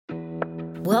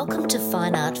Welcome to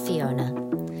Fine Art Fiona,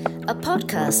 a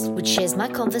podcast which shares my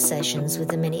conversations with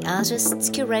the many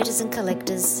artists, curators and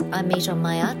collectors I meet on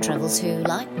my art travels who,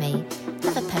 like me,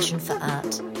 have a passion for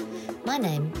art. My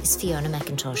name is Fiona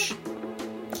McIntosh.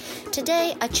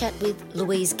 Today I chat with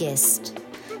Luise Guest,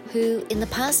 who in the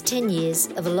past 10 years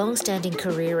of a long-standing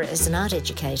career as an art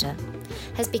educator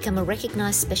has become a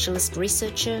recognised specialist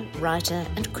researcher, writer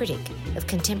and critic of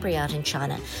contemporary art in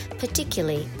China,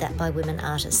 particularly that by women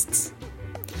artists.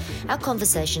 Our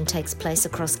conversation takes place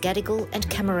across Gadigal and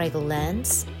Camaragal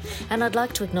lands, and I'd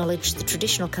like to acknowledge the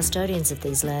traditional custodians of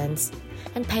these lands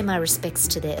and pay my respects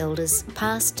to their elders,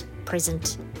 past,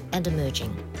 present and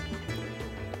emerging.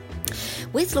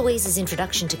 With Luise's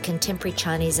introduction to contemporary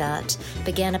Chinese art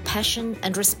began a passion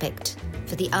and respect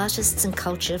for the artists and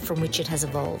culture from which it has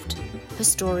evolved. Her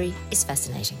story is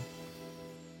fascinating.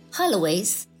 Hi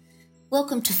Luise,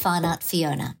 welcome to Fine Art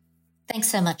Fiona. Thanks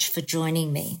so much for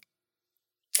joining me.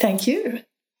 Thank you.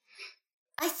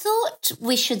 I thought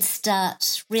we should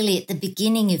start really at the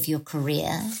beginning of your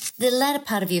career. The latter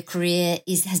part of your career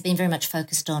has been very much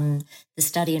focused on the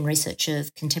study and research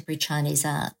of contemporary Chinese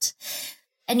art.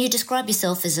 And you describe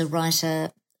yourself as a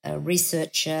writer, a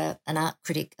researcher, an art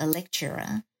critic, a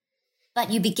lecturer,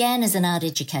 but you began as an art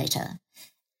educator.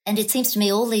 And it seems to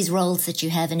me all these roles that you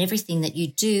have and everything that you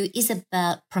do is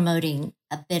about promoting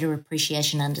a better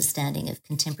appreciation, understanding of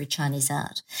contemporary Chinese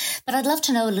art. But I'd love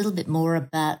to know a little bit more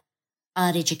about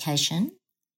art education,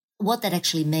 what that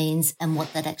actually means and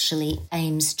what that actually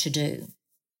aims to do.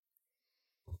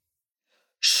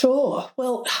 Sure.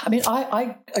 Well, I mean,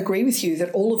 I agree with you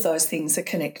that all of those things are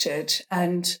connected,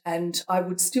 and I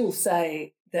would still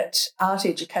say that art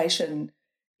education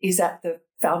is at the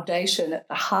foundation, at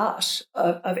the heart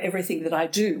of everything that I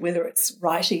do, whether it's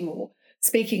writing or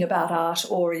speaking about art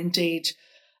or indeed,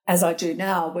 as I do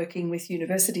now, working with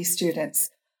university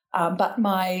students. But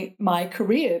my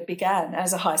career began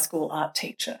as a high school art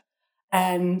teacher,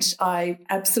 and I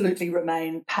absolutely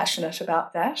remain passionate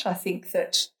about that. I think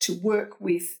that to work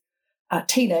with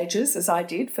teenagers, as I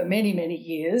did for many, many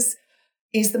years,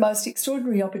 is the most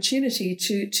extraordinary opportunity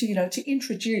to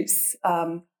introduce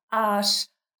art,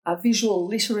 visual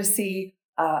literacy,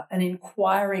 an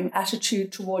inquiring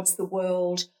attitude towards the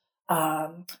world,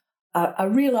 a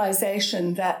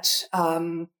realisation that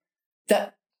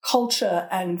that culture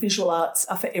and visual arts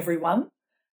are for everyone,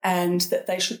 and that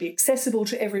they should be accessible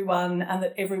to everyone, and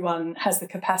that everyone has the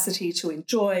capacity to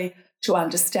enjoy, to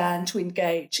understand, to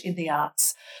engage in the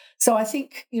arts. So I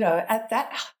think, at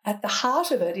the heart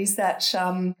of it is that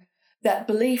that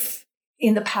belief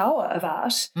in the power of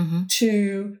art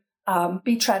to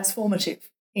be transformative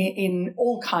in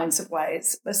all kinds of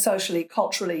ways, socially,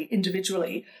 culturally,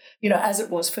 individually, as it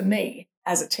was for me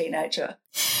as a teenager.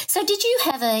 So did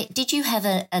you have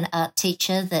an art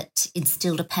teacher that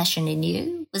instilled a passion in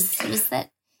you? Was that?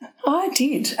 I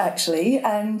did, actually,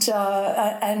 and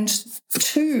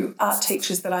two art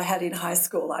teachers that I had in high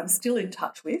school I'm still in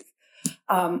touch with.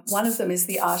 One of them is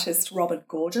the artist Robert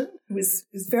Gordon, who was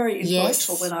very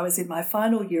influential when I was in my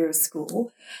final year of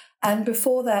school. And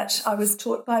before that, I was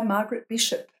taught by Margaret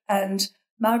Bishop, and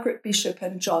Margaret Bishop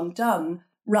and John Dunn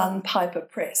run Piper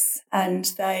Press, and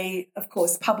they, of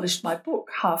course, published my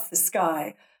book, Half the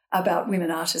Sky, about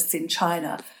women artists in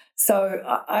China. So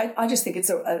I just think it's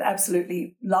an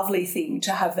absolutely lovely thing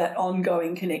to have that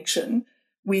ongoing connection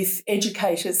with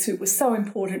educators who were so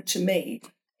important to me,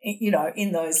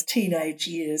 in those teenage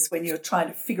years when you're trying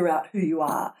to figure out who you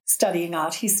are. Studying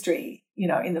art history,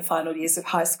 in the final years of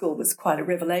high school was quite a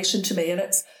revelation to me. And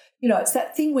it's, it's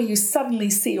that thing where you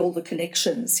suddenly see all the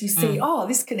connections. You see,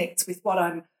 this connects with what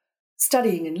I'm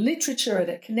studying in literature, and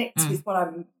it connects with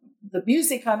the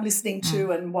music I'm listening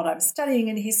to and what I'm studying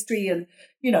in history. And,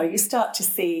 you start to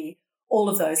see all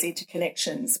of those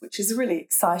interconnections, which is a really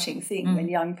exciting thing when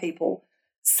young people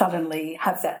suddenly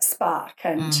have that spark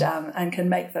and can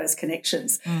make those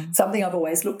connections. Something I've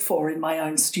always looked for in my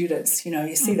own students.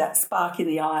 You see that spark in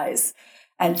the eyes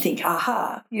and think,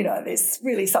 aha, there's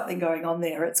really something going on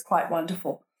there. It's quite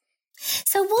wonderful.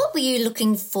 So what were you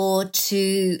looking for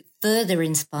to further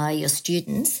inspire your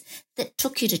students that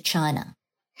took you to China?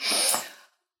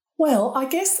 Well, I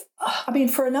guess,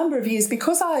 for a number of years,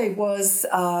 because I was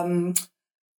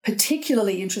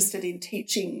particularly interested in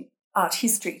teaching art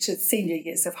history to senior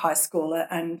years of high school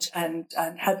and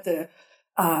had the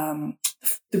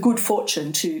good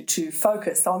fortune to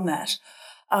focus on that.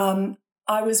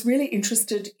 I was really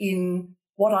interested in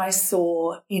what I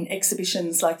saw in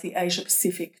exhibitions like the Asia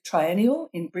Pacific Triennial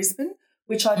in Brisbane,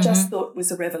 which I just thought was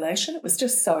a revelation. It was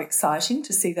just so exciting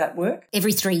to see that work.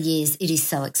 Every 3 years, it is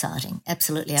so exciting.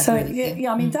 Absolutely, I agree with you.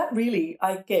 Yeah, I mean, that really,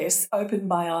 I guess, opened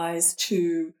my eyes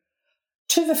to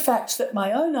the fact that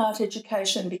my own art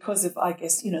education, because of, I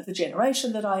guess, the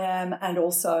generation that I am and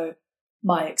also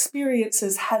my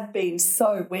experiences, had been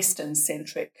so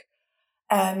Western-centric.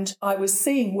 And I was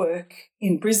seeing work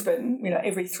in Brisbane,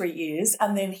 every 3 years,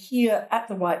 and then here at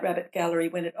the White Rabbit Gallery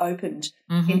when it opened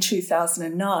in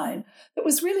 2009, that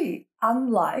was really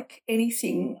unlike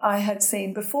anything I had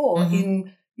seen before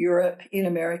in Europe, in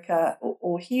America,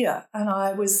 or here. And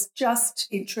I was just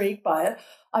intrigued by it.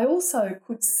 I also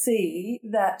could see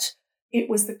that it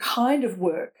was the kind of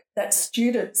work that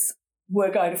students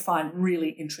were going to find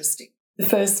really interesting. The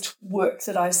first work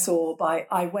that I saw by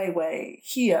Ai Weiwei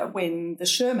here when the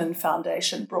Sherman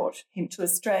Foundation brought him to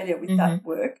Australia with that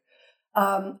work,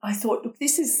 I thought, look,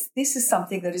 this is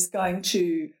something that is going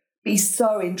to be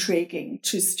so intriguing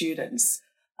to students,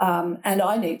 and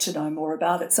I need to know more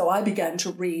about it. So I began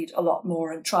to read a lot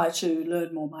more and try to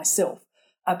learn more myself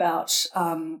about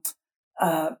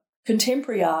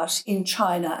contemporary art in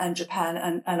China and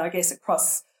Japan and I guess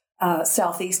across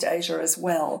Southeast Asia as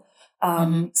well.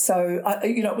 So,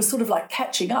 it was sort of like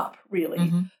catching up,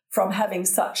 really, from having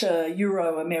such a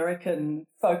Euro-American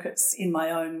focus in my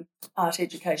own art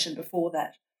education before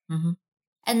that.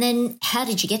 And then how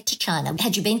did you get to China?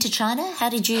 Had you been to China? How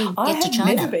did you get to China? I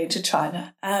had never been to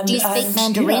China. Do you speak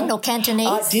Mandarin or Cantonese?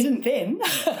 I didn't then.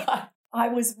 I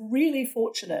was really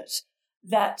fortunate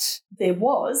that there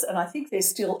was, and I think there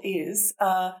still is,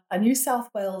 a New South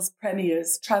Wales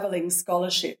Premier's travelling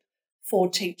scholarship for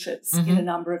teachers in a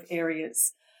number of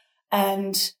areas.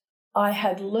 And I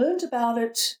had learned about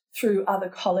it through other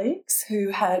colleagues who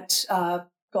had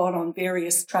gone on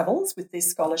various travels with this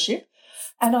scholarship.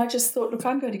 And I just thought, look,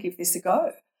 I'm going to give this a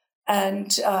go.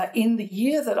 And in the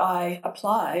year that I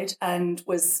applied and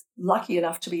was lucky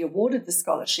enough to be awarded the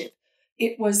scholarship,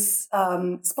 it was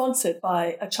sponsored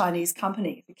by a Chinese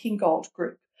company, the King Gold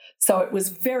Group. So it was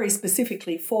very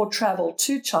specifically for travel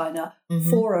to China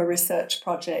for a research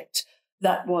project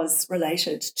that was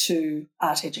related to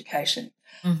art education.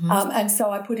 And so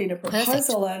I put in a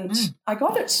proposal and I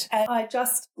got it. And I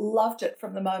just loved it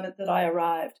from the moment that I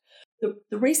arrived.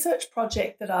 The research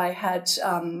project that I had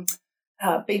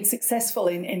been successful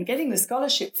in getting the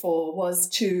scholarship for was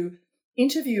to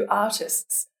interview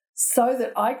artists so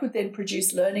that I could then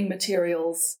produce learning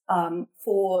materials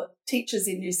for teachers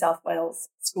in New South Wales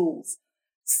schools.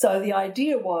 So the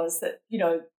idea was that,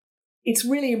 it's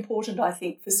really important, I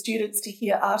think, for students to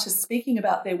hear artists speaking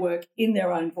about their work in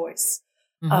their own voice,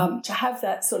 to have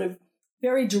that sort of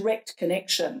very direct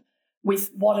connection with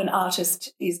what an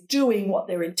artist is doing, what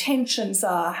their intentions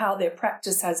are, how their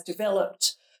practice has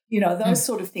developed, those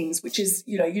sort of things, which is,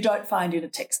 you don't find in a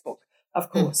textbook,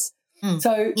 of course.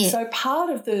 So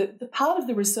part of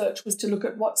the research was to look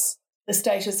at what's the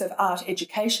status of art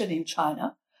education in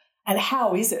China and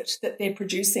how is it that they're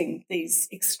producing these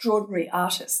extraordinary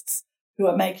artists who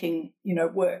are making,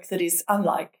 work that is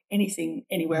unlike anything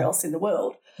anywhere else in the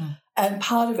world. And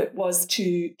part of it was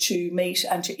to meet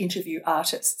and to interview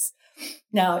artists.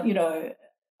 Now,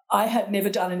 I had never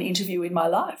done an interview in my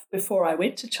life before I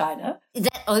went to China.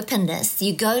 That openness,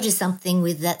 you go to something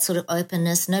with that sort of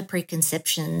openness, no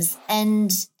preconceptions,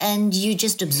 and you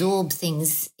just absorb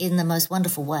things in the most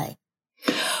wonderful way.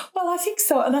 Well, I think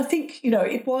so. And I think,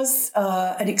 it was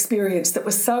an experience that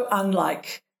was so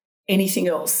unlike anything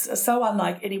else, so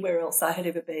unlike anywhere else I had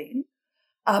ever been.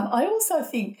 I also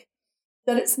think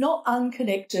that it's not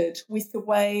unconnected with the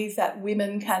way that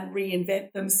women can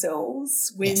reinvent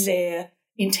themselves when their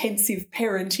intensive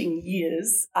parenting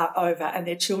years are over and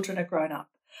their children are grown up.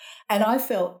 And I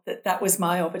felt that was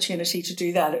my opportunity to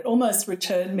do that. It almost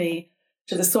returned me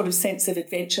to the sort of sense of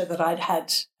adventure that I'd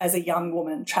had as a young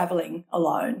woman travelling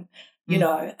alone,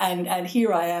 and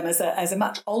here I am as a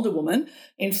much older woman.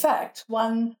 In fact,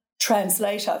 one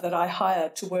translator that I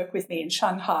hired to work with me in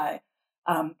Shanghai,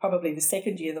 probably the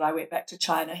second year that I went back to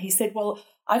China, he said, well,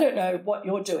 I don't know what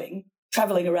you're doing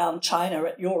travelling around China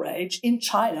at your age. In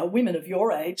China, women of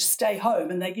your age stay home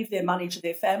and they give their money to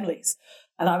their families.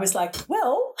 And I was like,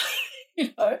 well,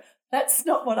 that's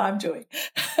not what I'm doing.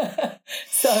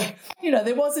 So,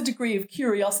 there was a degree of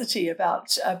curiosity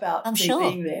about me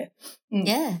being there.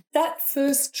 Yeah. That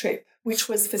first trip, which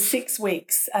was for 6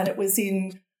 weeks, and it was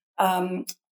in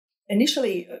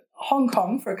initially Hong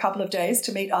Kong for a couple of days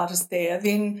to meet artists there,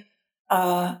 then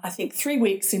I think 3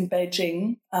 weeks in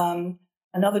Beijing,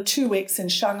 another 2 weeks in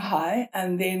Shanghai,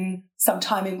 and then some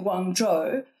time in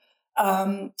Guangzhou,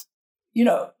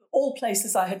 all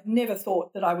places I had never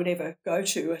thought that I would ever go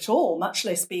to at all, much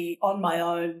less be on my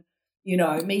own,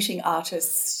 meeting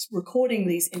artists, recording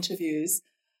these interviews,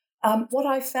 what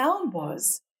I found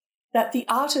was that the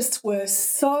artists were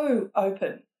so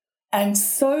open and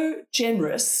so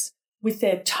generous with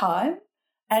their time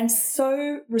and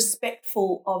so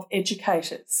respectful of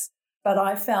educators. But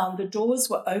I found the doors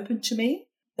were open to me.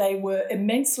 They were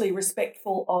immensely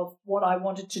respectful of what I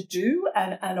wanted to do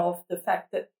and of the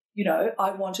fact that,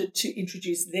 I wanted to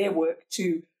introduce their work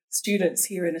to students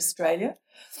here in Australia.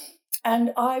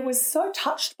 And I was so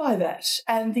touched by that.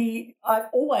 And I've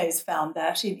always found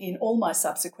that in all my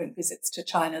subsequent visits to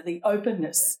China, the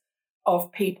openness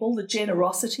of people, the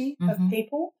generosity of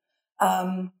people,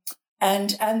 and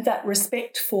that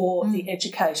respect for the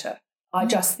educator, I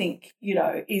just think,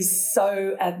 is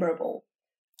so admirable.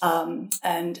 And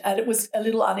it was a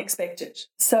little unexpected.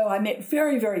 So I met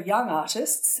very, very young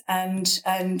artists and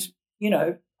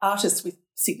artists with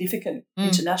significant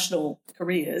international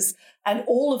careers, and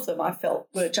all of them I felt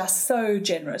were just so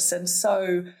generous and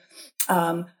so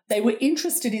they were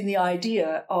interested in the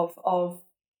idea of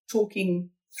talking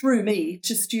through me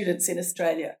to students in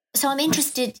Australia. So I'm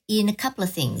interested in a couple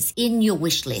of things in your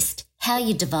wish list, how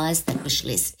you devised that wish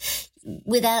list.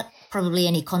 Without probably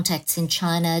any contacts in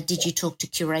China, did you talk to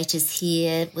curators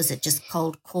here? Was it just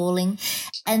cold calling?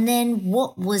 And then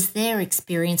what was their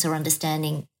experience or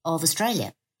understanding of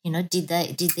Australia?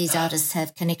 Did these artists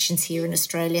have connections here in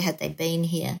Australia? Had they been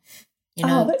here?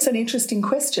 Oh, that's an interesting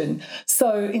question.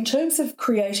 So in terms of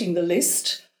creating the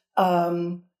list,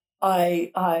 I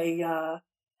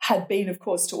had been, of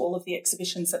course, to all of the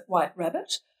exhibitions at White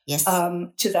Rabbit. Yes.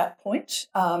 To that point.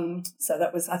 So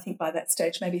that was, I think, by that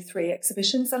stage, maybe 3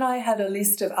 exhibitions. And I had a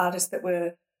list of artists that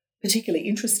were particularly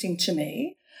interesting to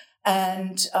me.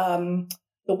 And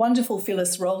the wonderful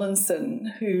Phyllis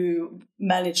Rollinson, who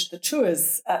managed the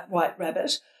tours at White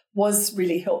Rabbit, was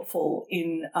really helpful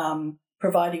in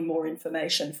providing more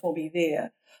information for me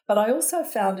there. But I also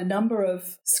found a number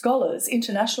of scholars,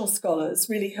 international scholars,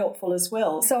 really helpful as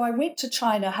well. So I went to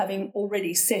China having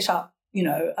already set up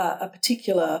a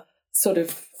particular sort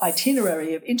of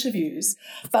itinerary of interviews.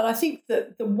 But I think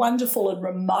that the wonderful and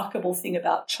remarkable thing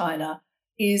about China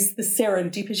is the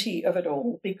serendipity of it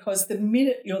all, because the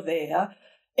minute you're there,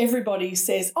 everybody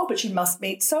says, oh, but you must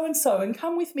meet so-and-so and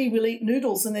come with me, we'll eat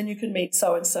noodles and then you can meet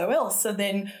so-and-so else. And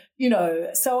then,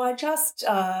 so I just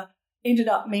ended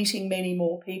up meeting many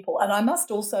more people. And I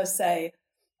must also say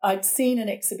I'd seen an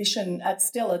exhibition at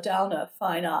Stella Downer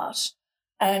Fine Art,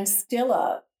 and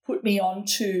Stella put me on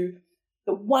to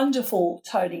the wonderful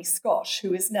Tony Scott,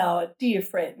 who is now a dear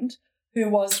friend, who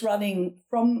was running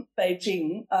from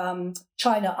Beijing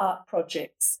China Art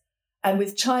Projects. And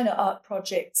with China Art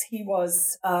Projects, he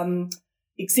was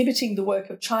exhibiting the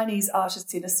work of Chinese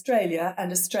artists in Australia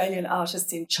and Australian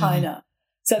artists in China.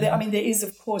 So, there is,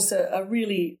 of course, a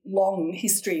really long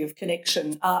history of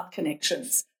art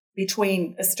connections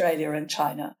between Australia and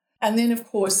China. And then, of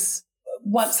course,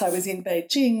 once I was in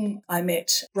Beijing, I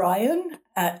met Brian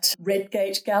at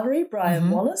Redgate Gallery,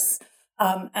 Brian Wallace,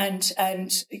 and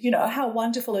how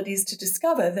wonderful it is to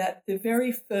discover that the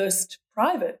very first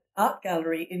private art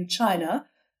gallery in China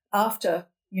after,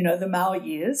 the Mao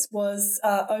years was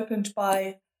opened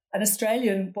by an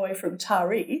Australian boy from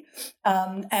Taree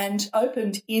and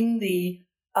opened in the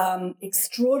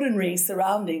extraordinary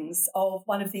surroundings of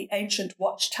one of the ancient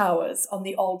watchtowers on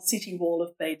the old city wall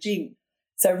of Beijing.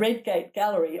 So Redgate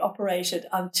Gallery operated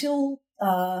until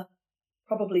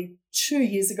probably 2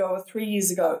 years ago or 3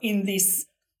 years ago in this,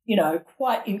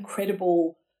 quite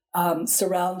incredible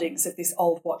surroundings of this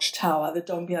old watchtower, the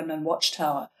Dongbianmen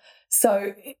Watchtower.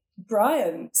 So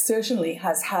Brian certainly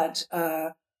has had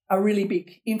a really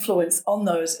big influence on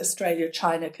those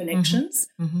Australia-China connections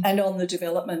and on the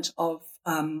development of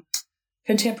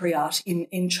contemporary art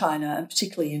in China and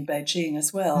particularly in Beijing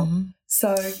as well.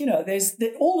 So,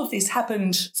 all of this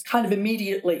happened kind of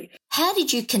immediately. How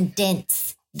did you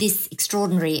condense this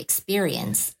extraordinary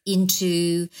experience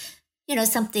into,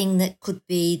 something that could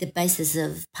be the basis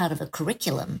of part of a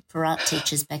curriculum for art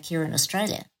teachers back here in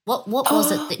Australia? What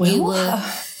was it that you were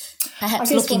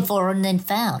perhaps looking for and then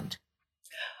found?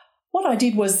 What I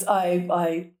did was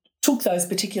I took those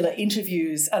particular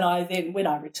interviews and I then, when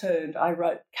I returned, I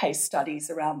wrote case studies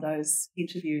around those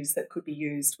interviews that could be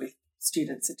used with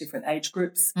students at different age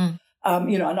groups. And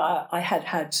I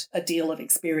had a deal of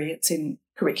experience in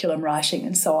curriculum writing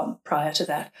and so on prior to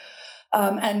that,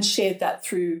 and shared that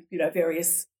through,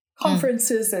 various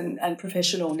conferences and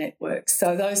professional networks.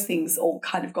 So those things all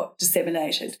kind of got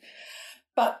disseminated.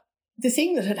 But the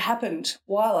thing that had happened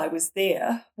while I was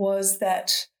there was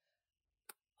that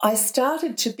I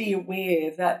started to be aware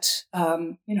that,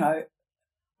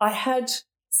 I had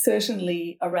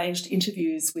certainly arranged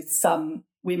interviews with some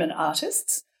women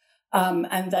artists,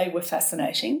 and they were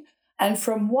fascinating. And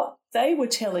from what they were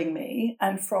telling me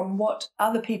and from what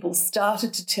other people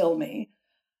started to tell me,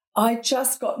 I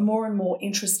just got more and more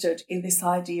interested in this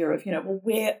idea of, well,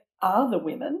 where are the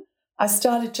women? I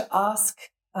started to ask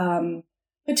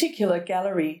particular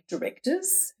gallery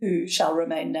directors, who shall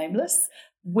remain nameless,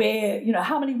 where,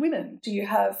 how many women do you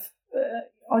have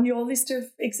on your list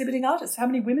of exhibiting artists? How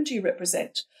many women do you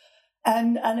represent?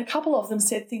 And a couple of them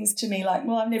said things to me like,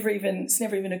 well, it's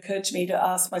never even occurred to me to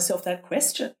ask myself that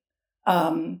question.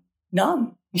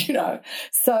 None,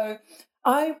 So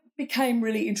I became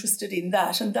really interested in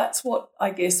that, and that's what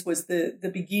I guess was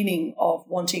the beginning of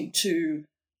wanting to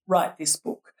write this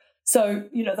book. So,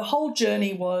 the whole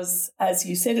journey was, as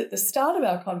you said at the start of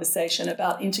our conversation,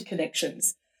 about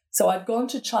interconnections. So I'd gone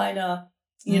to China,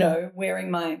 wearing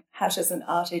my hat as an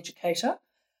art educator.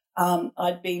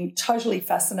 I'd been totally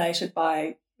fascinated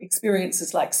by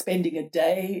experiences like spending a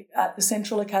day at the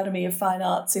Central Academy of Fine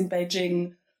Arts in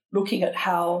Beijing, looking at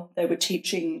how they were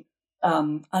teaching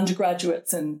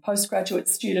undergraduates and postgraduate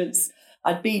students.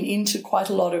 I'd been into quite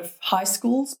a lot of high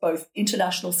schools, both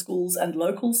international schools and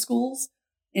local schools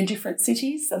in different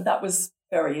cities, and that was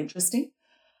very interesting.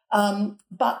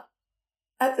 But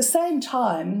at the same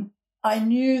time, I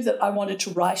knew that I wanted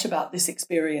to write about this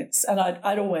experience, and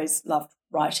I'd always loved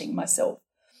writing myself,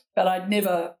 but I'd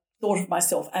never thought of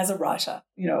myself as a writer,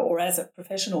 or as a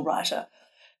professional writer.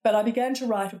 But I began to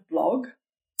write a blog,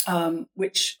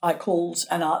 which I called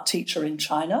An Art Teacher in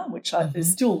China, which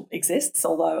still exists,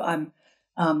 although I'm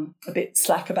a bit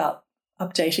slack about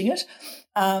updating it.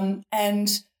 And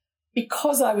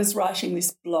because I was writing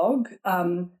this blog,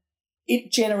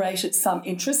 it generated some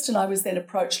interest, and I was then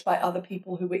approached by other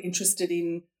people who were interested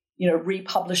in,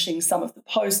 republishing some of the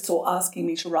posts or asking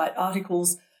me to write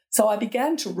articles. So I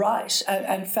began to write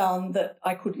and found that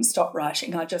I couldn't stop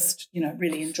writing. I just,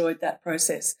 really enjoyed that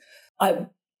process. I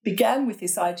began with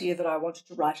this idea that I wanted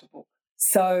to write a book.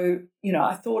 So,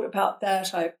 I thought about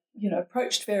that. I,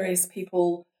 approached various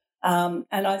people, and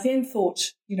I then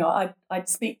thought, I'd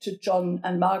speak to John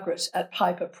and Margaret at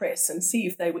Piper Press and see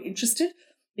if they were interested,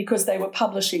 because they were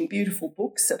publishing beautiful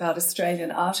books about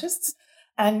Australian artists.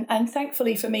 And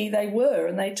thankfully for me, they were,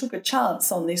 and they took a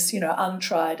chance on this,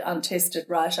 untried, untested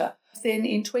writer. Then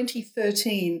in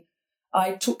 2013,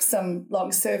 I took some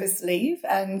long service leave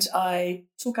and I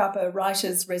took up a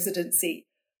writer's residency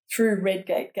through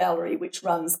Redgate Gallery, which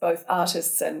runs both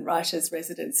artists and writers'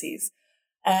 residencies.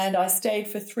 And I stayed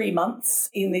for 3 months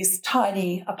in this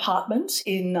tiny apartment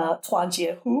in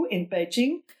Tuanjiehu in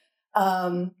Beijing,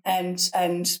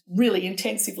 and really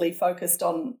intensively focused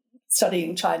on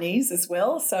studying Chinese as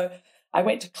well. So I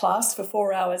went to class for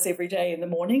 4 hours every day in the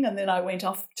morning, and then I went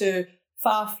off to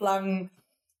far-flung,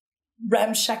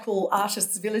 ramshackle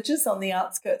artists' villages on the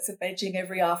outskirts of Beijing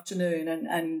every afternoon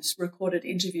and recorded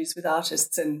interviews with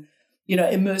artists and,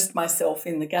 immersed myself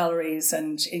in the galleries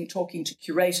and in talking to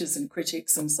curators and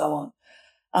critics and so on.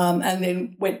 And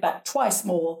then went back twice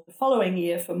more the following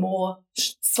year for more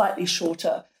slightly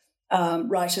shorter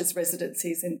writers'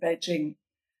 residencies in Beijing.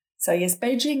 So, yes,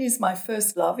 Beijing is my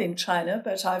first love in China,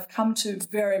 but I've come to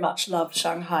very much love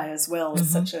Shanghai as well. It's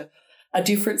such a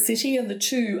different city, and the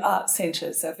two art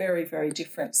centres are very, very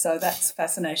different. So that's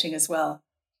fascinating as well.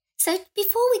 So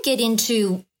before we get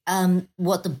into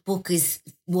what the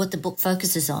book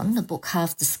focuses on, the book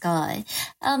Half the Sky,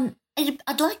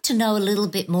 I'd like to know a little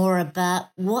bit more about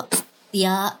what the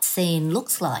art scene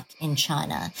looks like in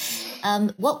China.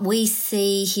 What we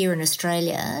see here in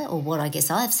Australia, or what I guess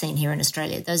I've seen here in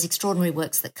Australia, those extraordinary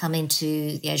works that come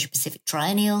into the Asia-Pacific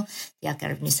Triennial, the Art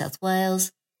Gallery of New South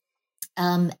Wales,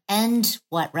 and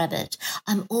White Rabbit,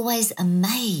 I'm always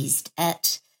amazed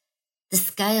at the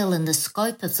scale and the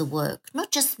scope of the work,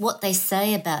 not just what they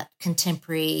say about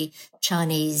contemporary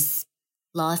Chinese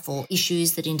life or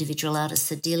issues that individual artists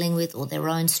are dealing with or their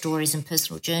own stories and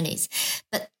personal journeys,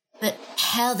 but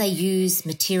how they use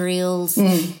materials,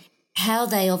 how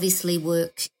they obviously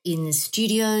work in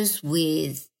studios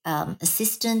with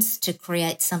assistants to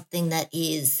create something that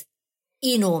is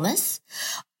enormous,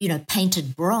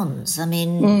 painted bronze. I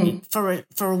mean, for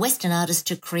a Western artist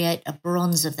to create a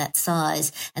bronze of that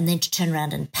size and then to turn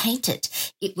around and paint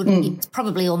it, it's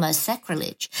probably almost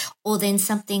sacrilege. Or then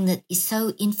something that is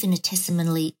so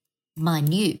infinitesimally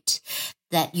minute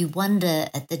that you wonder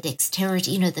at the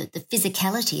dexterity, the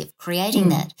physicality of creating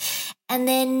that. And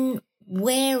then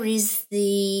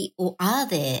are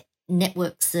there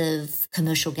networks of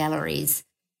commercial galleries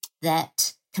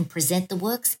that can present the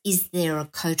works? Is there a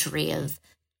coterie of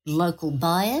local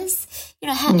buyers?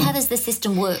 How does the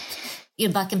system work,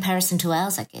 by comparison to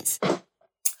ours, I guess?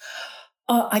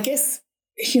 I guess,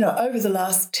 over the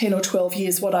last 10 or 12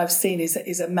 years, what I've seen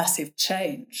is a massive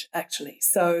change, actually.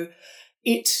 So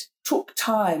it took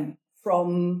time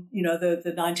from,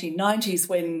 the 1990s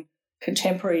when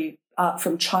contemporary art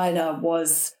from China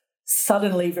was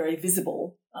suddenly very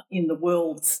visible in the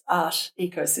world's art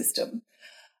ecosystem,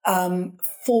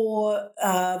 for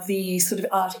the sort of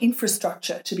art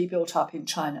infrastructure to be built up in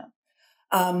China.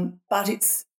 But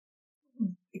it's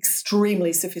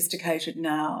extremely sophisticated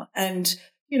now. And,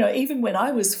 even when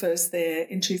I was first there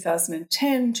in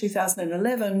 2010,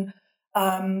 2011,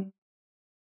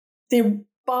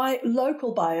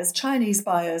 local buyers, Chinese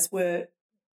buyers, were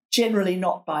generally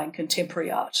not buying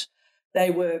contemporary art.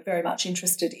 They were very much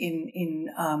interested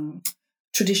in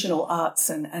traditional arts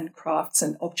and crafts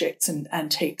and objects and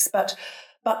antiques. But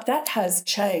that has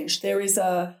changed. There is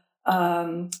a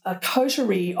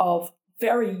coterie of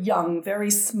very young,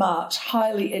 very smart,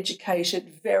 highly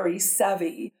educated, very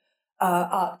savvy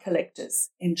art collectors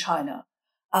in China.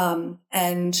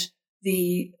 And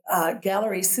the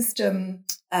gallery system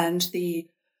and the,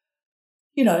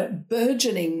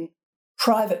 burgeoning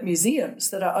private museums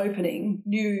that are opening,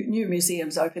 new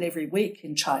museums open every week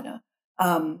in China,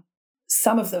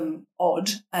 some of them odd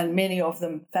and many of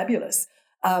them fabulous.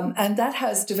 And that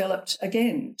has developed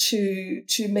again to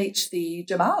meet the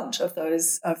demand of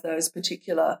those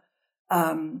particular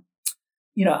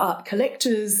art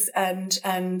collectors and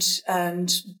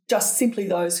just simply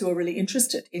those who are really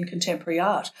interested in contemporary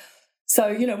art.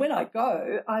 So when I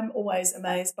go, I'm always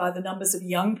amazed by the numbers of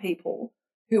young people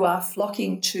who are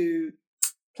flocking to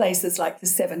places like the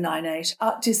 798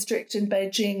 Art District in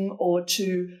Beijing, or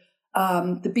to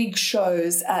the big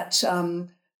shows at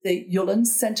the Yulin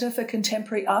Center for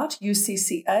Contemporary Art,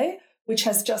 UCCA, which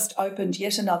has just opened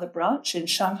yet another branch in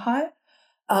Shanghai,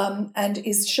 and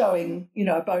is showing,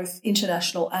 both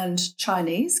international and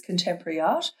Chinese contemporary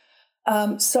art.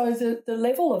 So the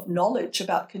level of knowledge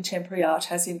about contemporary art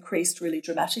has increased really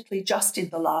dramatically just in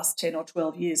the last 10 or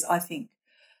 12 years, I think.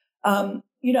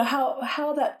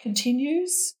 How that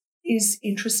continues is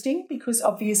interesting, because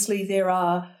obviously there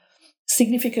are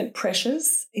significant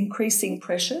pressures, increasing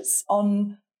pressures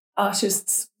on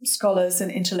artists, scholars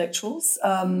and intellectuals.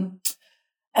 And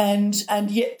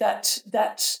yet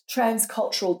that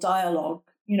transcultural dialogue,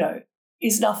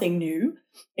 is nothing new.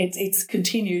 It's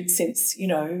continued since,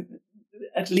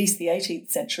 at least the 18th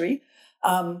century,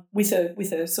 with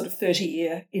a sort of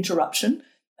 30-year interruption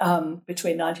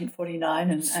between 1949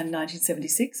 and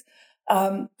 1976.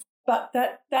 But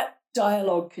that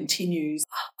dialogue continues.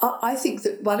 I think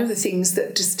that one of the things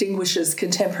that distinguishes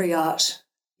contemporary art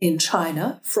in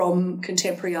China from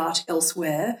contemporary art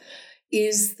elsewhere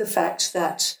is the fact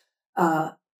that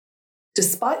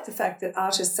despite the fact that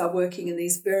artists are working in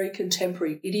these very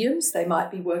contemporary idioms, they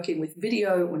might be working with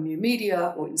video or new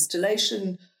media or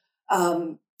installation,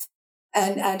 and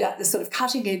at the sort of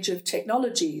cutting edge of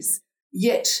technologies,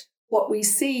 yet what we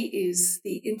see is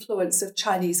the influence of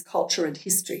Chinese culture and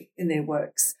history in their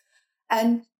works.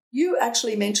 And you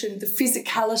actually mentioned the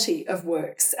physicality of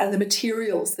works and the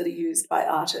materials that are used by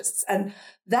artists. And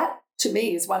that, to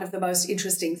me, is one of the most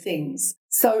interesting things.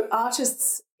 So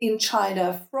artists in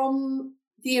China, from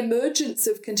the emergence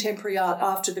of contemporary art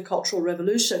after the Cultural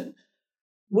Revolution,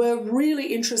 were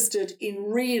really interested in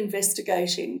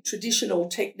reinvestigating traditional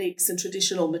techniques and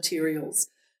traditional materials.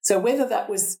 So whether that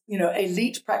was,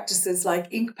 elite practices like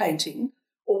ink painting,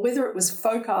 or whether it was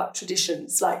folk art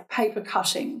traditions like paper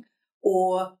cutting,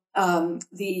 or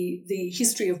the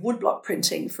history of woodblock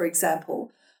printing, for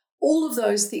example, all of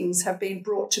those things have been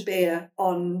brought to bear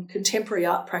on contemporary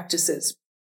art practices.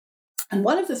 And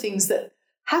one of the things that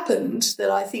happened that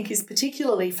I think is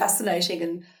particularly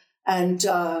fascinating and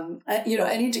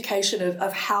an indication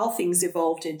of how things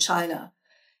evolved in China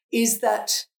is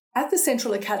that at the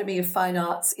Central Academy of Fine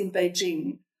Arts in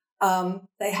Beijing,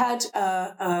 they had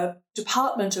a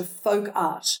department of folk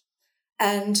art.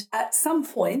 And at some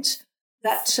point,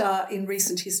 that in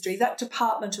recent history, that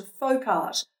department of folk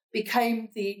art became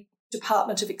the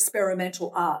Department of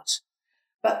Experimental Art.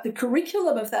 But the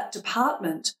curriculum of that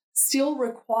department still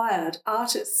required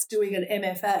artists doing an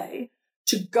MFA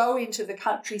to go into the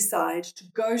countryside, to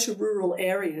go to rural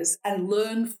areas and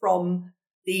learn from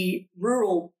the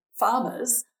rural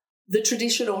farmers the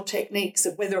traditional techniques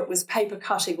of whether it was paper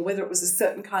cutting or whether it was a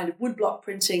certain kind of woodblock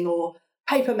printing or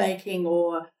paper making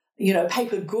or,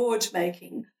 paper gourd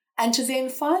making, and to then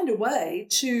find a way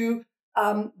to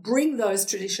bring those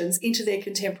traditions into their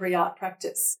contemporary art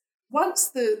practice. Once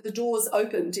the doors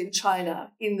opened in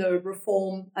China in the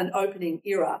reform and opening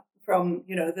era from,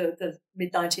 the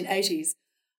mid-1980s,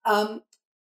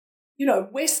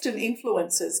 Western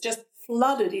influences just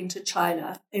flooded into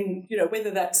China, in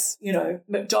whether that's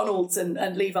McDonald's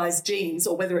and Levi's jeans,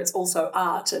 or whether it's also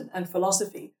art and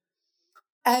philosophy.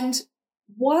 And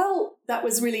while that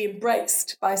was really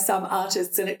embraced by some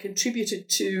artists and it contributed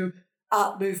to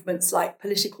art movements like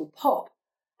political pop,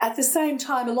 at the same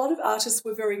time, a lot of artists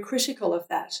were very critical of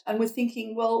that and were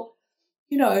thinking, well,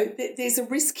 there's a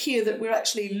risk here that we're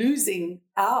actually losing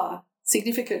our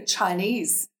significant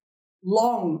Chinese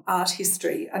long art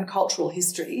history and cultural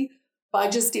history by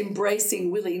just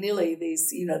embracing willy-nilly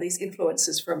these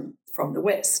influences from the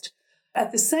West.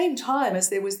 At the same time as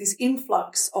there was this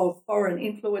influx of foreign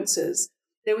influences,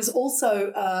 there was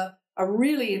also a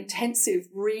really intensive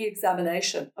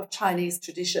re-examination of Chinese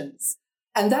traditions.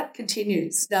 And that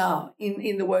continues now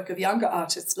in the work of younger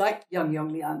artists like Yang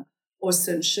Yongliang or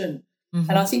Sun Shun. Mm-hmm.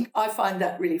 And I find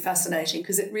that really fascinating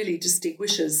because it really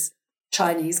distinguishes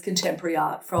Chinese contemporary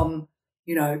art from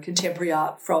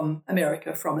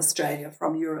America, from Australia,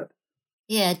 from Europe.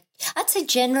 Yeah, I'd say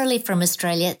generally from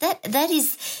Australia. That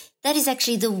is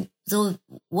actually the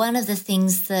one of the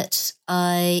things that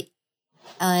I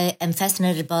am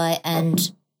fascinated by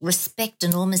and respect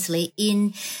enormously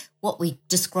in what we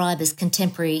describe as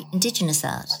contemporary Indigenous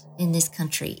art in this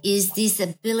country, is this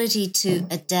ability to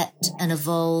adapt and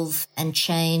evolve and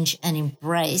change and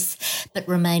embrace, but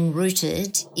remain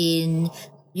rooted in,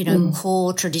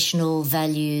 core traditional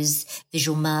values,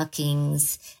 visual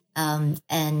markings,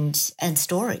 and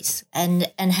stories,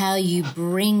 and how you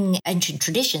bring ancient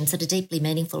traditions that are deeply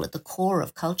meaningful at the core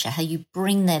of culture, how you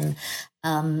bring them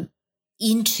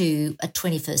into a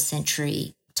 21st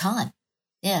century time.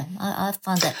 Yeah, I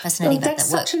find that fascinating about that work.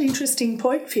 That's such an interesting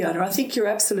point, Fiona. I think you're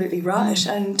absolutely right.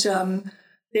 And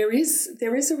there is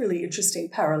a really interesting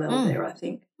parallel there, I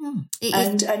think.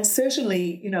 And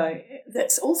certainly,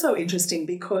 that's also interesting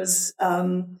because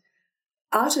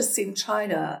artists in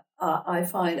China, I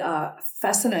find, are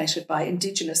fascinated by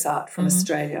Indigenous art from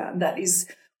Australia. And that is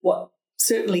what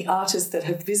certainly artists that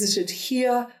have visited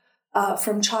here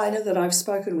from China that I've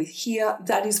spoken with here,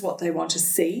 that is what they want to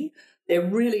see. They're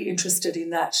really interested in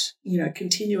that,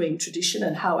 continuing tradition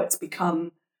and how it's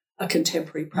become a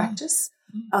contemporary practice.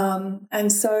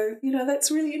 And so, that's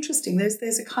really interesting.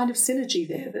 There's a kind of synergy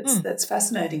there that's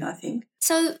fascinating, I think.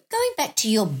 So going back to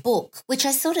your book, which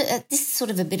I this is sort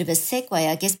of a bit of a segue,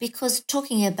 I guess, because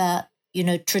talking about,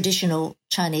 traditional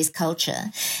Chinese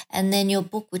culture, and then your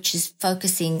book, which is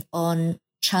focusing on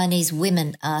Chinese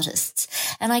women artists.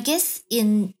 And I guess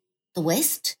in the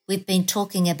West, we've been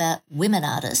talking about women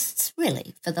artists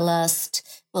really for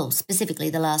specifically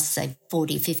the last, say,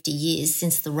 40, 50 years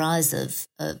since the rise of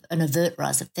an overt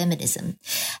rise of feminism.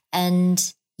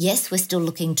 And yes, we're still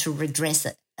looking to redress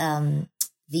it,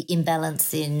 the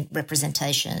imbalance in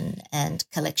representation and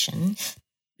collection.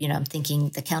 I'm thinking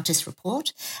the Countess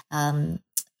Report,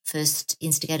 first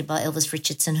instigated by Elvis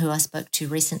Richardson, who I spoke to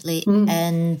recently,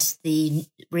 and the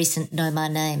recent Know My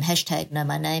Name,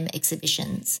 #KnowMyName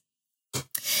exhibitions.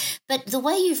 But the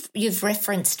way you've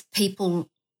referenced people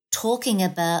talking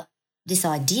about this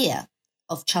idea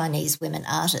of Chinese women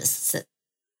artists that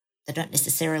they don't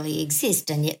necessarily exist,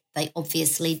 and yet they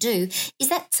obviously do, is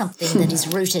that something that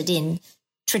is rooted in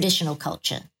traditional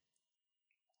culture?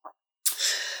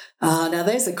 Now,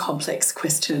 there's a complex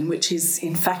question, which is,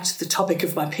 in fact, the topic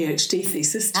of my PhD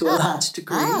thesis to a large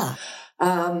degree.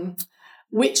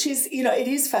 Which is, it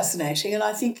is fascinating. And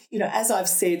I think, as I've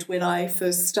said, when I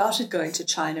first started going to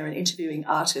China and interviewing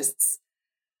artists,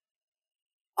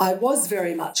 I was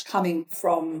very much coming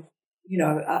from,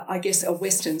 I guess, a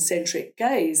Western-centric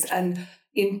gaze. And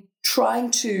in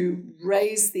trying to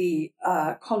raise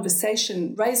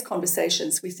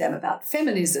conversations with them about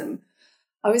feminism,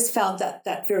 I always found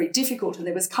that very difficult, and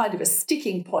there was kind of a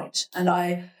sticking point. And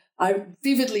I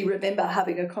vividly remember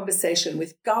having a conversation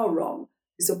with Gao Rong,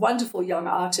 who's a wonderful young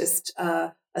artist,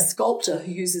 a sculptor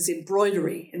who uses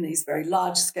embroidery in these very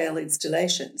large-scale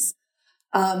installations.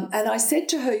 And I said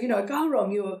to her, Gao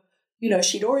Rong,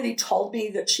 she'd already told me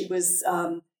that she was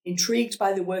intrigued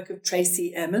by the work of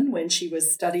Tracy Emin when she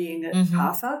was studying at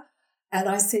CAFA. And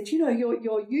I said,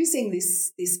 you're using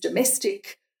this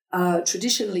domestic,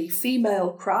 traditionally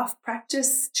female craft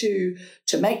practice to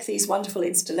make these wonderful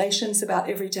installations about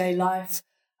everyday life.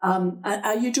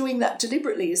 Are you doing that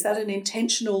deliberately? Is that an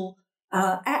intentional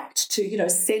act to,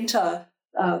 centre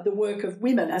the work of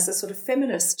women as a sort of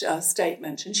feminist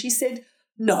statement? And she said,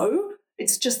 no,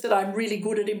 it's just that I'm really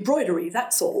good at embroidery,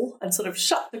 that's all, and sort of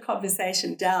shut the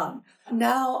conversation down.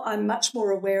 Now I'm much more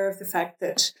aware of the fact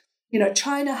that,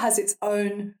 China has its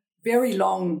own very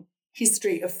long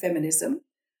history of feminism,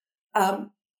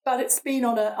 but it's been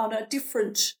on a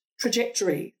different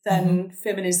trajectory than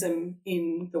feminism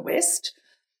in the West.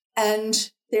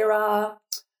 And there are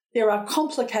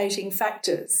complicating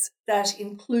factors that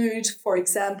include, for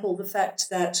example, the fact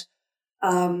that,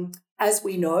 as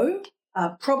we know,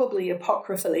 probably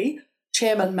apocryphally,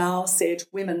 Chairman Mao said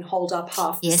women hold up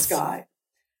half the sky.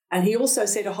 And he also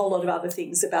said a whole lot of other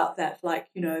things about that, like,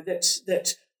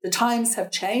 that the times have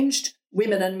changed,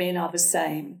 women and men are the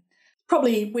same.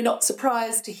 Probably we're not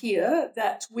surprised to hear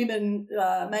that women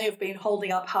may have been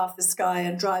holding up half the sky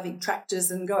and driving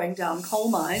tractors and going down coal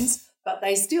mines, but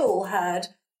they still had,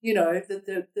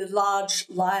 the large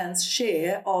lion's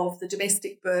share of the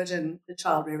domestic burden, the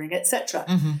child rearing, etc.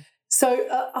 Mm-hmm. So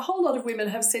a whole lot of women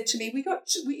have said to me,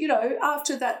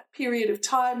 after that period of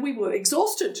time, we were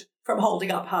exhausted from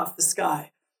holding up half the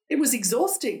sky. It was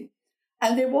exhausting.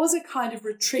 And there was a kind of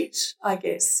retreat, I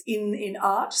guess, in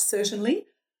art, certainly,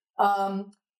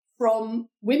 from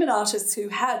women artists who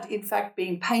had, in fact,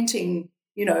 been painting,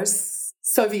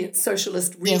 Soviet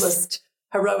socialist, realist,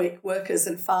 heroic workers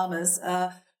and farmers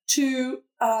to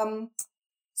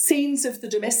scenes of the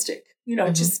domestic,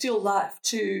 to still life,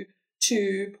 to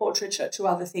portraiture, to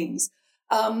other things.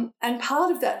 And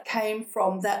part of that came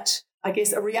from that, I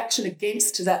guess, a reaction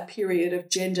against that period of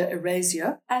gender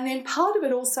erasure. And then part of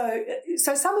it also,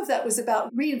 so some of that was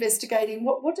about reinvestigating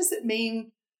what does it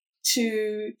mean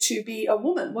to be a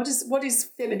woman? What is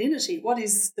femininity? What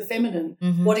is the feminine?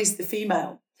 Mm-hmm. What is the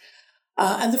female?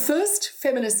 And the first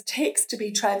feminist text to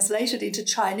be translated into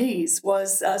Chinese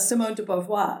was Simone de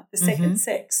Beauvoir, The Second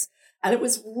Sex, and it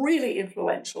was really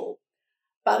influential.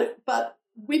 But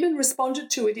women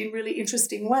responded to it in really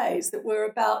interesting ways that were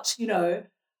about,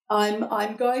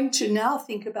 I'm going to now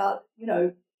think about,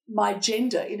 my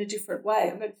gender in a different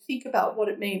way. I'm going to think about what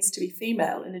it means to be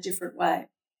female in a different way.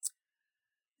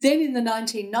 Then in the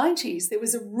 1990s, there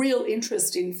was a real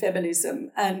interest in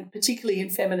feminism and particularly in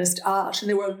feminist art. And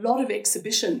there were a lot of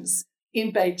exhibitions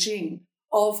in Beijing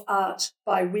of art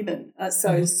by women.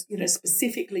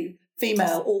 Specifically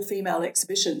all-female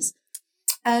exhibitions.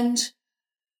 And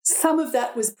some of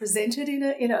that was presented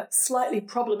in a slightly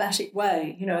problematic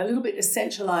way, a little bit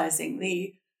essentializing.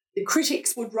 The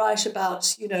critics would write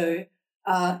about,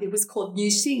 it was called 女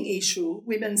性艺术,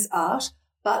 women's art,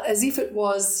 but as if it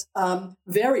was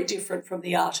very different from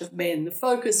the art of men. The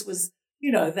focus was,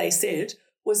 they said,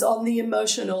 was on the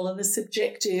emotional and the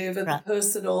subjective and the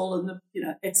personal and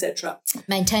the, etc.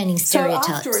 Maintaining stereotypes.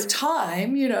 So after a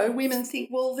time, women think,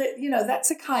 well, that's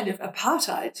a kind of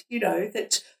apartheid,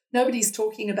 that nobody's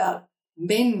talking about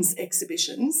men's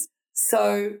exhibitions.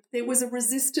 So there was a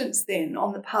resistance then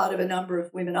on the part of a number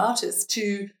of women artists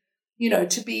to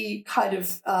be kind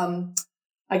of,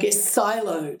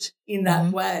 siloed in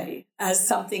that way as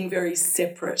something very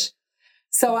separate.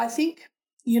 So I think,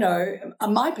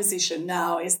 my position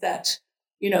now is that,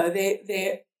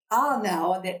 there are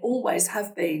now and there always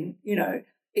have been,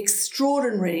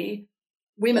 extraordinary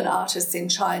women artists in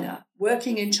China,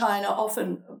 working in China,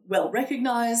 often well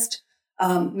recognised,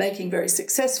 making very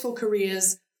successful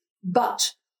careers,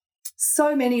 but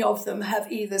so many of them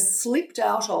have either slipped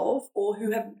out of or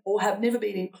have never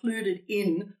been included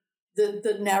in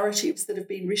the narratives that have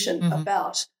been written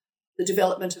about the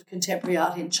development of contemporary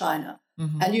art in China.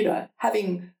 And,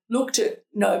 having looked at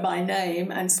Know My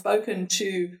Name and spoken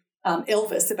to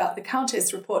Elvis about the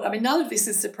Countess Report, none of this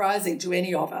is surprising to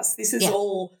any of us. This is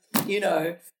all,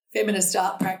 feminist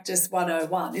art practice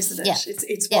 101, isn't it? Yeah.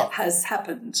 It's what has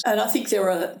happened. And I think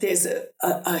there's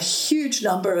a huge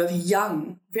number of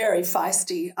young, very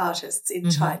feisty artists in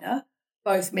China,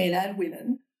 both men and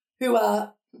women, who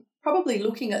are probably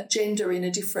looking at gender in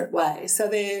a different way. So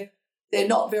they're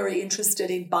not very interested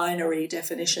in binary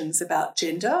definitions about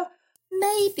gender.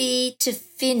 Maybe to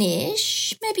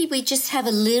finish, maybe we just have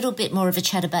a little bit more of a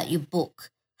chat about your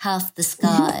book, Half the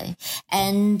Sky,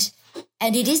 and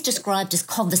it is described as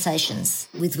conversations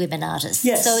with women artists.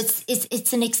 Yes. So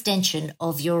it's an extension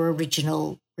of your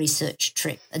original research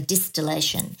trip, a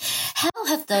distillation. How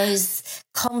have those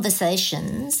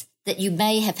conversations that you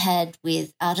may have had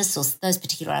with artists or those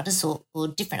particular artists or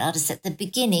different artists at the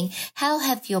beginning, how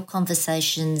have your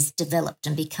conversations developed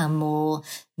and become more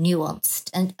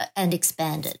nuanced and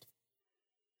expanded?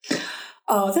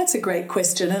 Oh, that's a great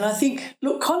question. And I think,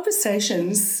 look,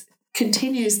 conversations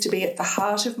continues to be at the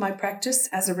heart of my practice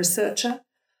as a researcher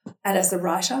and as a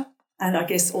writer, and I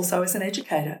guess also as an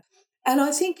educator. And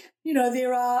I think,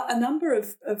 there are a number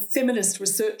of feminist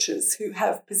researchers who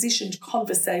have positioned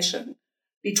conversation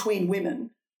between women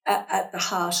at the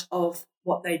heart of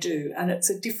what they do, and it's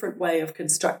a different way of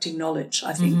constructing knowledge,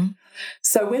 I think.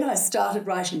 So when I started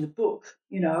writing the book,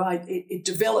 it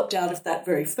developed out of that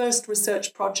very first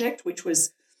research project, which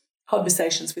was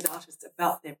conversations with artists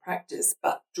about their practice,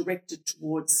 but directed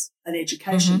towards an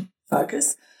education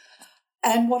focus.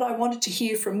 And what I wanted to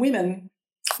hear from women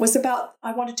was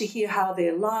I wanted to hear how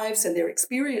their lives and their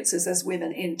experiences as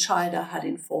women in China had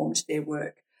informed their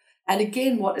work. And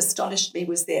again, what astonished me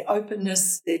was their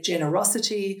openness, their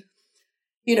generosity.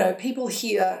 People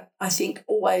here, I think,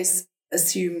 always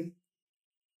assume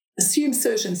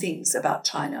certain things about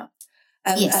China.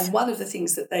 And one of the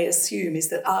things that they assume is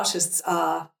that artists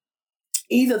are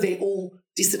either they're all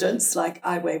dissidents like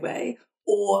Ai Weiwei,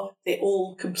 or they're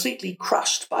all completely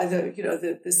crushed by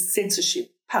the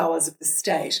censorship powers of the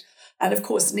state. And, of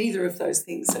course, neither of those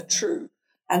things are true.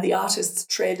 And the artists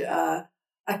tread a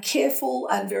careful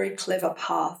and very clever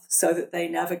path so that they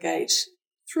navigate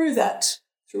through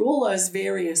all those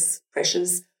various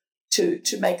pressures to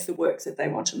make the work that they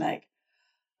want to make.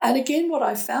 And again, what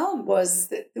I found was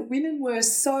that the women were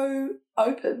so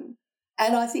open.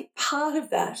 And I think part of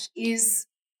that is,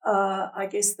 I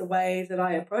guess, the way that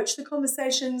I approach the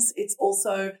conversations. It's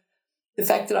also the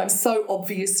fact that I'm so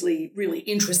obviously really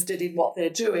interested in what they're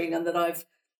doing, and that I've,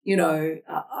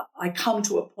 I come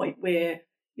to a point where,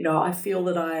 I feel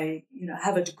that I,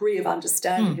 have a degree of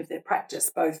understanding of their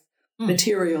practice, both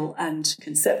material and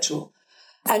conceptual.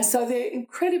 And so they're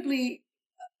incredibly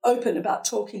open about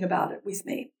talking about it with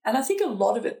me. And I think a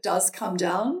lot of it does come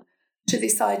down to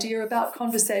this idea about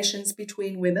conversations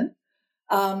between women.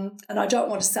 And I don't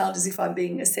want to sound as if I'm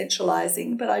being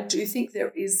essentializing, but I do think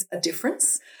there is a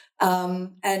difference.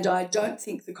 And I don't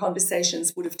think the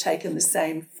conversations would have taken the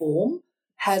same form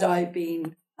had I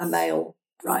been a male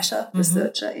writer,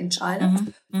 researcher in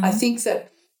China. I think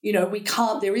that,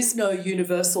 there is no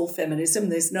universal feminism.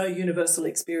 There's no universal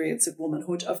experience of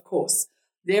womanhood, of course.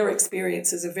 Their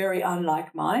experiences are very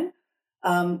unlike mine,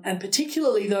 and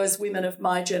particularly those women of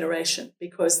my generation,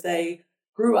 because they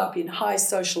grew up in high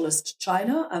socialist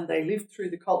China and they lived through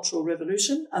the Cultural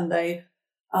Revolution, and they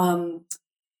are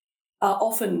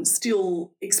often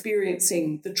still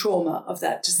experiencing the trauma of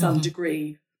that to some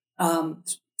degree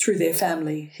through their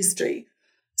family history.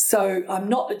 So I'm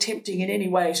not attempting in any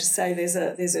way to say there's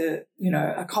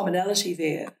a commonality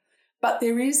there, but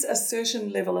there is a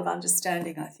certain level of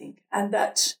understanding, I think, and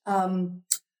that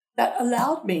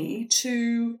allowed me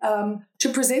to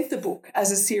present the book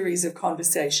as a series of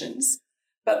conversations.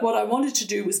 But what I wanted to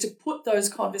do was to put those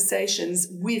conversations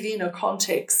within a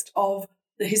context of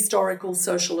the historical,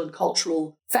 social and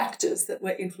cultural factors that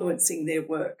were influencing their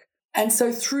work. And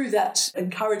so through that,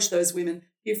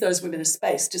 give those women a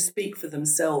space to speak for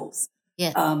themselves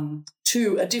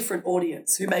to a different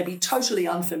audience who may be totally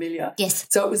unfamiliar. Yes.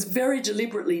 So it was very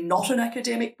deliberately not an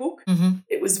academic book.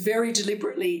 It was very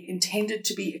deliberately intended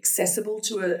to be accessible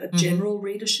to a general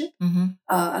readership, and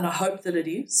I hope that it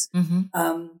is.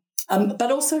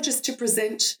 But also just to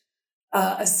present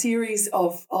a series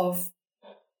of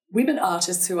women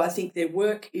artists who I think their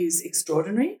work is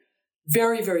extraordinary,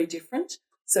 very, very different.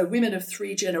 So women of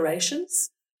 3 generations,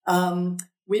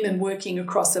 women working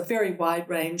across a very wide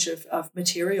range of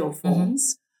material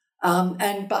forms,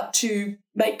 but to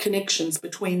make connections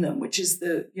between them, which is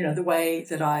the way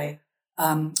that I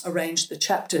arranged the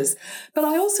chapters. But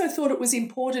I also thought it was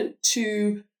important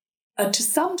to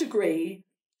some degree,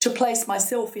 to place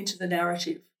myself into the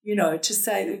narrative, to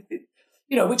say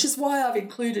that, which is why I've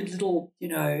included little,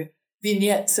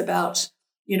 vignettes about,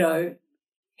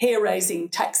 hair-raising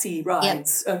taxi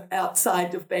rides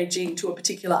outside of Beijing to a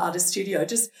particular artist studio,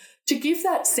 just to give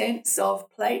that sense of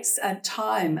place and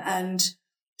time and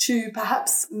to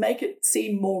perhaps make it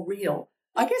seem more real.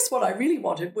 I guess what I really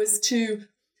wanted was to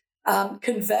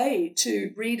convey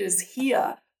to readers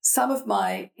here some of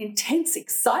my intense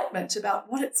excitement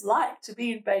about what it's like to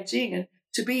be in Beijing and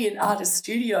to be in artist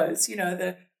studios,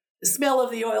 the smell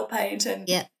of the oil paint and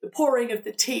the pouring of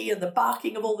the tea and the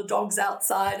barking of all the dogs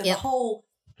outside and the whole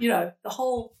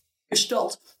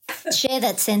gestalt. Share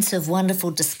that sense of wonderful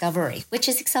discovery, which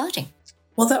is exciting.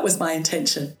 Well, that was my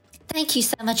intention. Thank you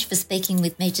so much for speaking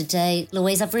with me today,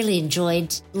 Luise. I've really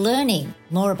enjoyed learning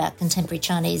more about contemporary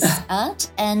Chinese art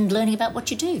and learning about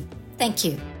what you do. Thank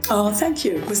you. Oh, thank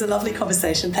you. It was a lovely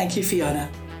conversation. Thank you, Fiona.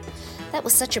 That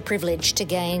was such a privilege to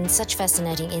gain such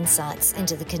fascinating insights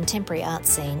into the contemporary art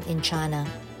scene in China.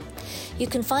 You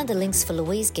can find the links for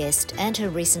Luise's guest and her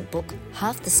recent book,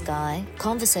 Half the Sky,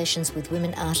 Conversations with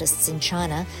Women Artists in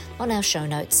China, on our show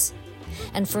notes.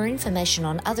 And for information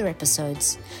on other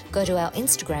episodes, go to our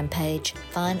Instagram page,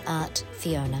 Fine Art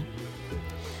Fiona.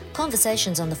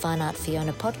 Conversations on the Fine Art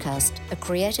Fiona podcast are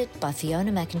created by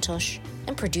Fiona McIntosh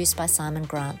and produced by Simon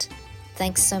Grant.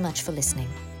 Thanks so much for listening.